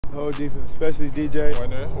Whole defense, especially DJ.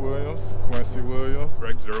 Quentin Williams, Quincy Williams,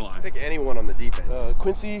 Greg Zuerlein. Pick anyone on the defense.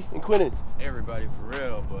 Quincy and Quentin. Everybody for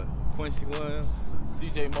real, but Quincy Williams,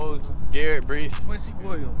 C.J. Mosley, Garrett Breach. Quincy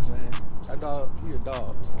Williams, man. That dog, he a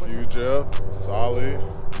dog. Hugh Jeff, Solly,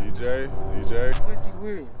 DJ, CJ. Quincy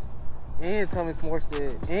Williams. And Thomas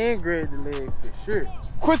Morstead. And Greg the Leg for sure.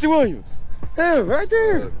 Quincy Williams. Him, right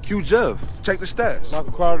there. Q Jeff. Check the stats.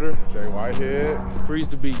 Michael Carter. Jay Whitehead, Breeze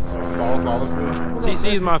the Beats. Sauce Hollisley.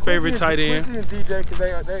 TC is my favorite tight end. Quincy and DJ, because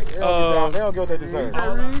they don't get what they deserve.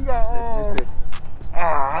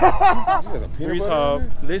 Breeze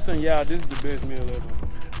Hub. Listen, y'all, this is the best meal ever.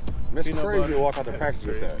 It's Peanut crazy butter. to walk out the package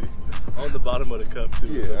with that. On the bottom of the cup, too.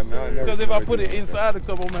 Yeah, I mean, I never Because if I put it inside the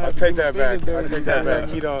cup, I'm going to I have to take do that my back. fingers I dirty. take that back.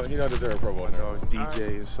 He don't deserve a Pro Bowl now. DJ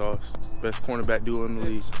and Sauce. Best cornerback duo in the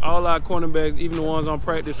league. All our cornerbacks, even the ones on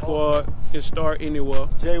practice squad, can start anywhere.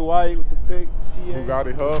 Jay White with the pick.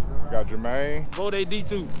 Bugatti Huff, got Jermaine, Vote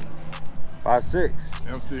AD2. 5'6".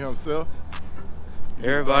 MC himself.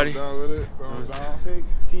 Everybody. Thumbs down with it, thumbs down.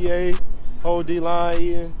 Pick, TA, whole D-line,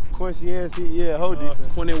 Ian, Quincy, and whole defense.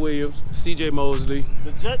 Quentin Williams, C.J. Mosley.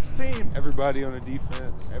 The Jets team. Everybody on the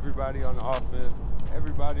defense, everybody on the offense,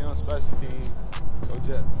 everybody on special teams. Go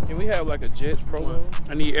Jets. Can we have like a Jets Pro Bowl?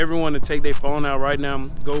 I need everyone to take their phone out right now,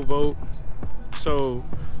 go vote. So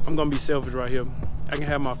I'm going to be selfish right here. I can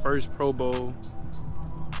have my first Pro Bowl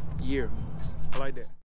year. I like that.